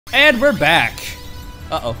And we're back.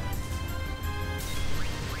 Uh-oh.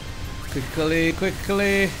 Quickly,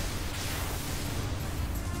 quickly.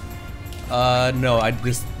 No,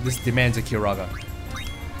 this demands a Kyoraga.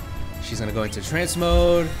 She's gonna go into trance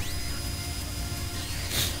mode.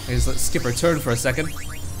 Let's skip her turn for a second.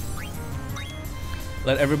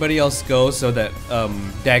 Let everybody else go so that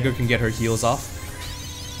Dagger can get her heals off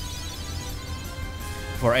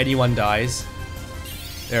before anyone dies.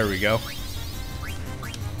 There we go.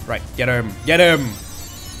 Right, get him, get him!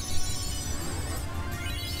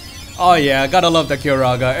 Oh yeah, gotta love the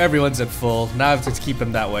Kyoraga. Everyone's at full. Now I have to keep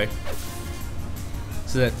him that way,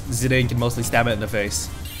 so that Zidane can mostly stab it in the face.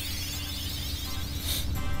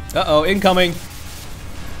 Uh-oh, incoming!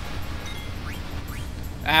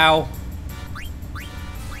 Ow!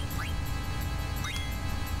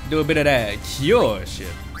 Do a bit of that cure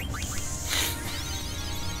shit.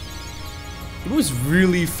 It moves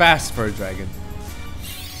really fast for a dragon.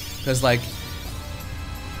 Because like,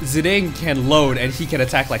 Zidane can load and he can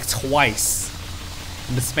attack like twice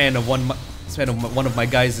in the span of one of my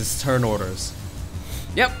guys' turn orders.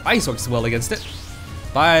 Yep, ice works well against it.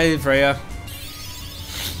 Bye, Freya.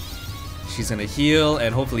 She's gonna heal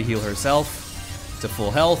and hopefully heal herself to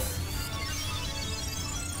full health.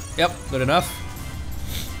 Yep, good enough.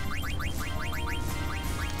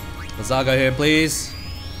 Lazaga here, please.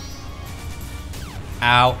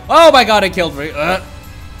 Ow. Oh my god, I killed Freya.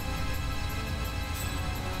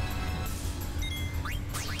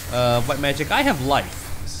 What magic? I have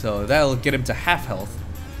life, so that'll get him to half health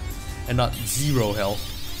and not 0 health.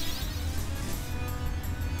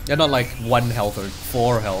 Yeah, not like 1 health or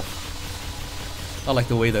 4 health. Not like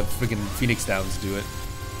the way the freaking Phoenix Downs do it.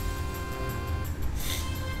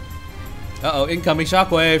 Uh-oh, incoming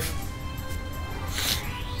shockwave.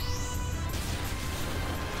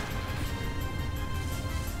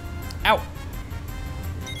 Ow.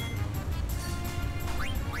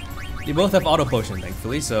 You both have auto potion,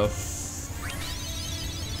 thankfully, so.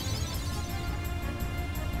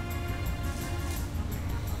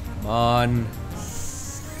 Come on.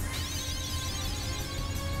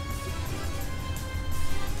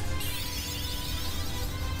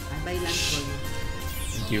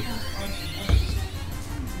 Thank you.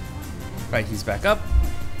 Right, he's back up.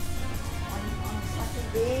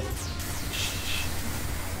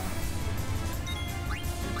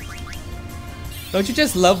 Don't you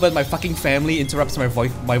just love when my fucking family interrupts my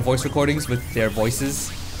voice recordings with their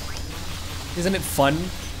voices? Isn't it fun?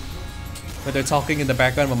 When they're talking in the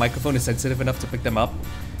background, my microphone is sensitive enough to pick them up.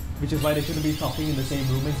 Which is why they shouldn't be talking in the same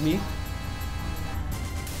room as me.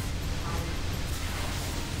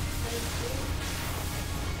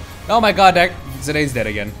 Oh my god, Zidane's dead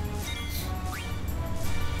again.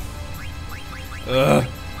 Ugh.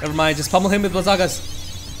 Never mind, just pummel him with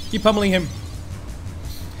Blazagas. Keep pummeling him.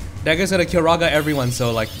 Dagger's gonna Kyoraga everyone,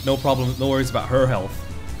 so like no problem, no worries about her health.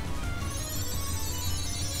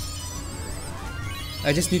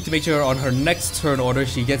 I just need to make sure on her next turn order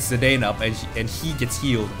she gets Zidane up and he gets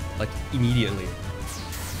healed like immediately.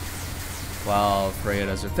 While Freya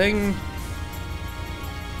does her thing.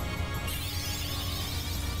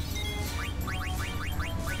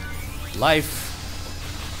 Life.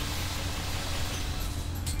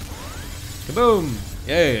 Kaboom!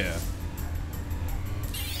 Yeah.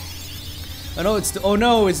 Oh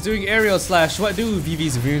no, it's doing aerial slash. What do?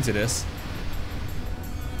 Vivi's immune to this.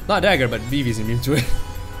 Not Dagger, but Vivi's immune to it.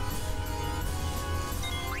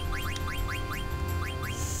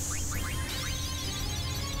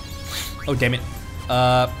 Oh damn it.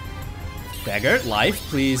 Dagger, life,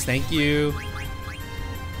 please, thank you.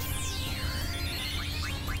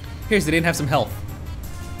 Here's, they didn't have some health.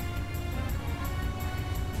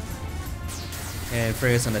 And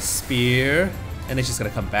Freya's on a spear. And then she's gonna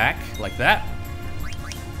come back like that.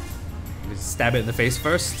 Just stab it in the face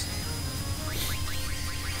first.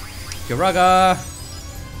 Kyoraga!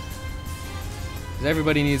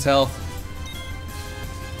 Everybody needs health.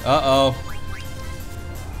 Uh-oh.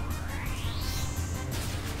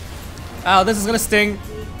 Ow, this is gonna sting.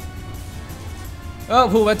 Oh,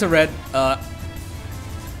 who went to red?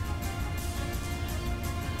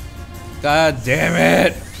 God damn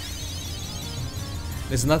it!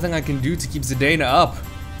 There's nothing I can do to keep Zidane up.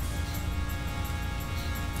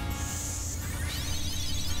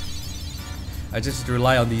 I just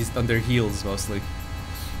rely on their heals mostly.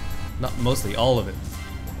 Not mostly, all of it.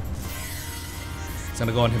 He's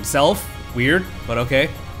gonna go on himself. Weird, but okay.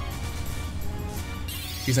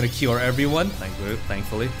 He's gonna cure everyone,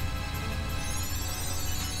 thankfully.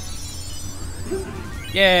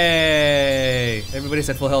 Yay! Everybody's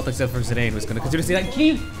at full health except for Zidane, who's gonna continue to see that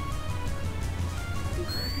key.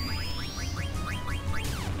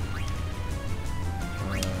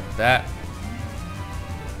 That.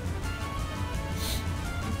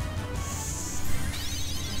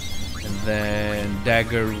 And then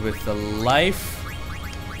dagger with the life.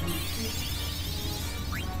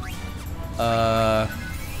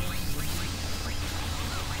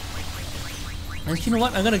 And you know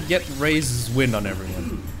what? I'm gonna get Ray's wind on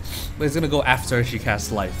everyone. But it's gonna go after she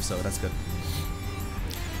casts life, so that's good.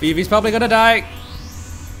 Vivi's probably gonna die.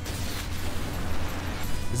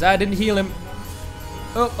 Cause I didn't heal him.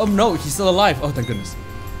 Oh no, he's still alive. Oh, thank goodness.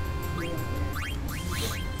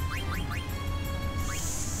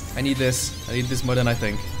 I need this. I need this more than I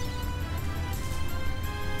think.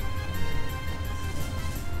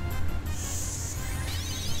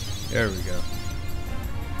 There we go.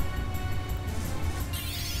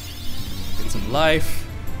 Get some life.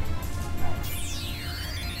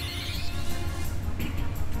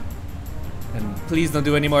 And please don't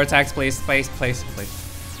do any more attacks, please. Please.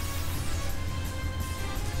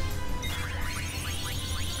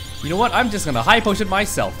 You know what? I'm just gonna high potion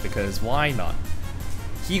myself because why not?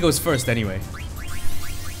 He goes first anyway.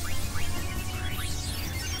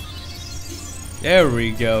 There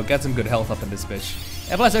we go. Got some good health up in this bitch.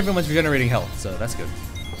 And plus everyone's regenerating health, so that's good.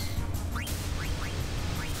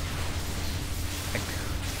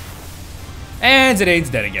 And Zidane's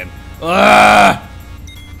dead again. Ugh!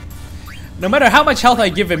 No matter how much health I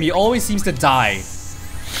give him, he always seems to die.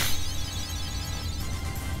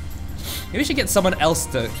 Maybe we should get someone else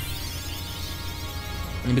to...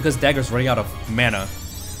 I mean, because Dagger's running out of mana.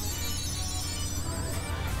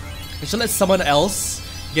 We should let someone else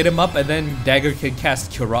get him up and then Dagger can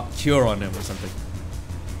cast Cure on him or something.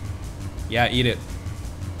 Yeah, eat it.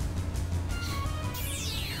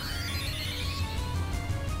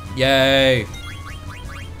 Yay.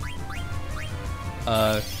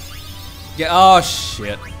 Yeah, oh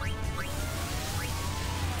shit.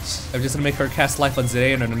 I'm just gonna make her cast life on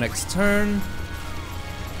Zidane on the next turn.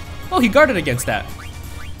 Oh, he guarded against that.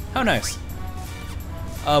 How nice.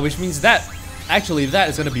 Which means that, actually that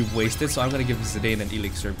is gonna be wasted, so I'm gonna give Zidane an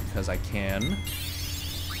elixir because I can.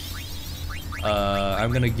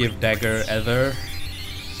 I'm gonna give Dagger Ether.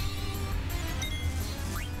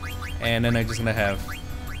 And then I'm just gonna have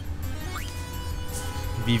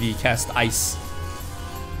Vivi cast Ice.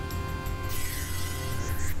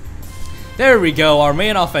 There we go, our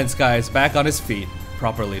main offense guy is back on his feet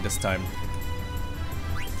properly this time.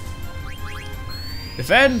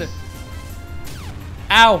 Defend!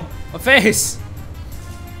 Ow! My face!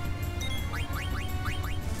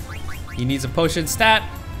 He needs a potion stat.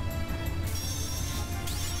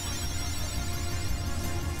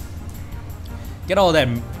 Get all that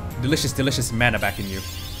delicious mana back in you.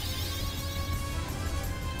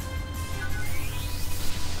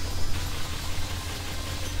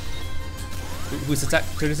 Who's attack?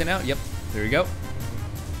 Turns it out? Yep. There we go.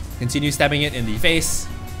 Continue stabbing it in the face.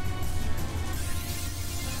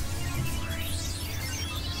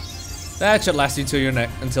 That should last you until your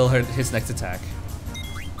until his next attack,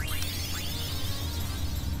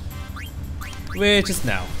 which is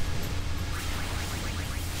now.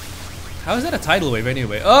 How is that a tidal wave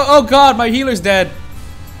anyway? Oh god, my healer's dead.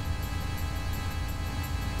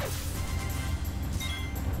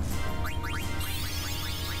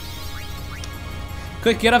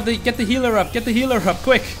 Quick, get the healer up,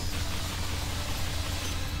 quick.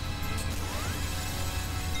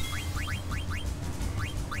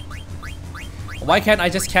 Why can't I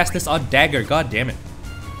just cast this on Dagger? God damn it.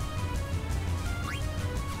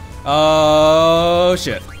 Oh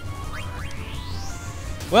shit.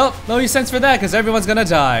 Well, no use sense for that because everyone's gonna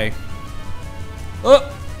die.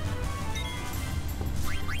 Oh!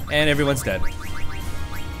 And everyone's dead.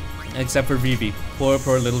 Except for Vivi. Poor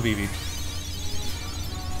little Vivi.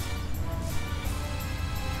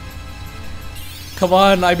 Come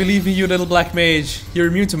on, I believe in you, little black mage. You're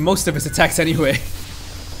immune to most of his attacks anyway.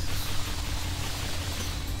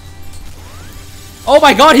 Oh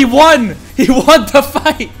my god, he won! He won the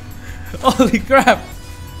fight! Holy crap!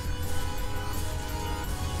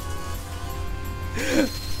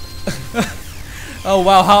 Oh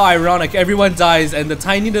wow, how ironic. Everyone dies and the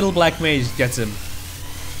tiny little black mage gets him.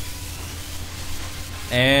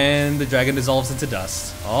 And the dragon dissolves into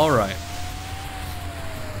dust. Alright.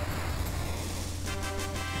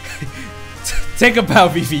 Take a bow,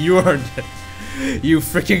 Vivi. You earned it. You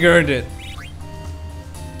freaking earned it.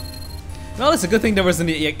 Well, it's a good thing there wasn't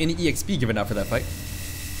any EXP given out for that fight.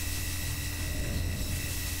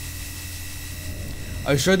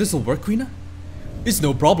 Are you sure this will work, Queena? It's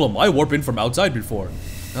no problem. I warp in from outside before.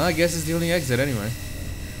 I guess it's the only exit anyway.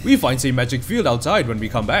 We find a magic field outside when we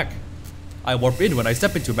come back. I warp in when I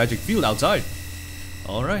step into a magic field outside.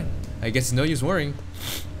 Alright. I guess no use worrying.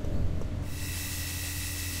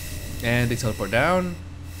 And they teleport down.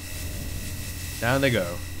 Down they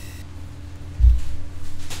go.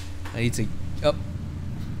 I need to... Oh.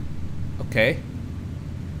 Okay.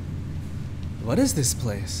 What is this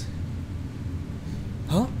place?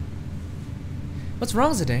 Huh? What's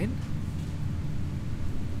wrong, Zidane?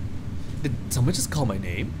 Did someone just call my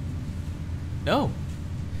name? No.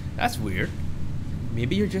 That's weird.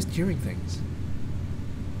 Maybe you're just hearing things.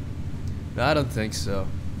 No, I don't think so.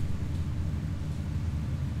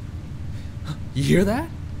 You hear that?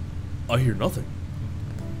 I hear nothing.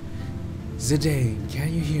 Zidane,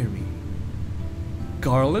 can you hear me?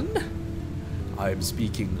 Garland? I am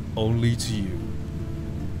speaking only to you.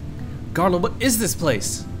 Garland, what is this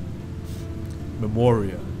place?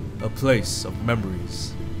 Memoria, a place of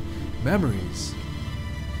memories. Memories?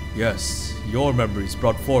 Yes, your memories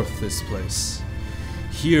brought forth this place.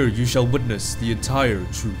 Here you shall witness the entire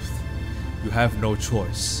truth. You have no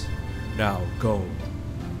choice. Now go.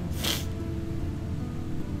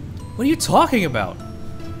 What are you talking about?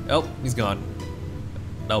 Oh, he's gone.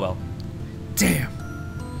 Oh well. Damn.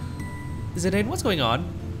 Zidane, what's going on?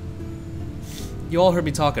 You all heard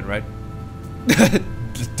me talking, right?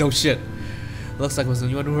 No shit. Looks like it was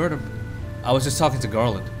the one who heard him. I was just talking to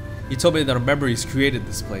Garland. He told me that our memories created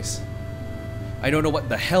this place. I don't know what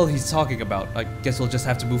the hell he's talking about. I guess we'll just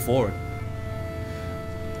have to move forward.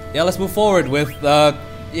 Yeah, let's move forward with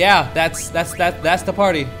yeah, that's the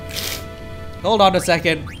party. Hold on a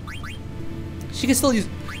second. She can still use...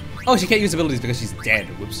 Oh, she can't use abilities because she's dead.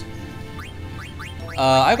 Whoops.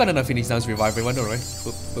 I've got enough Phoenix Downs to revive everyone, don't worry.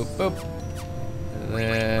 Boop, boop, boop. And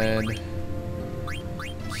then...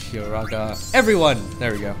 Shiraga. Everyone!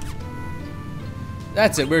 There we go.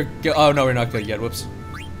 That's it, we're good. Oh no, we're not good yet, whoops.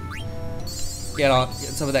 Get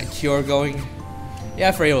some of that cure going.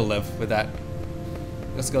 Yeah, Freya will live with that.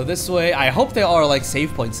 Let's go this way. I hope there are like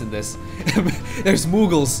save points in this. There's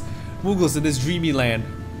Moogles. Moogles in this dreamy land.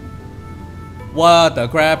 What the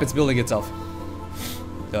crap? It's building itself.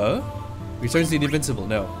 Returns the invincible.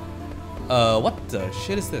 No. What the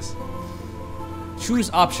shit is this? Choose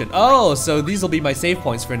option. Oh, so these will be my save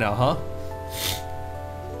points for now, huh?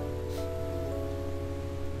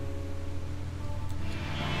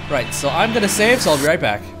 Right, so I'm gonna save, so I'll be right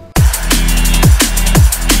back.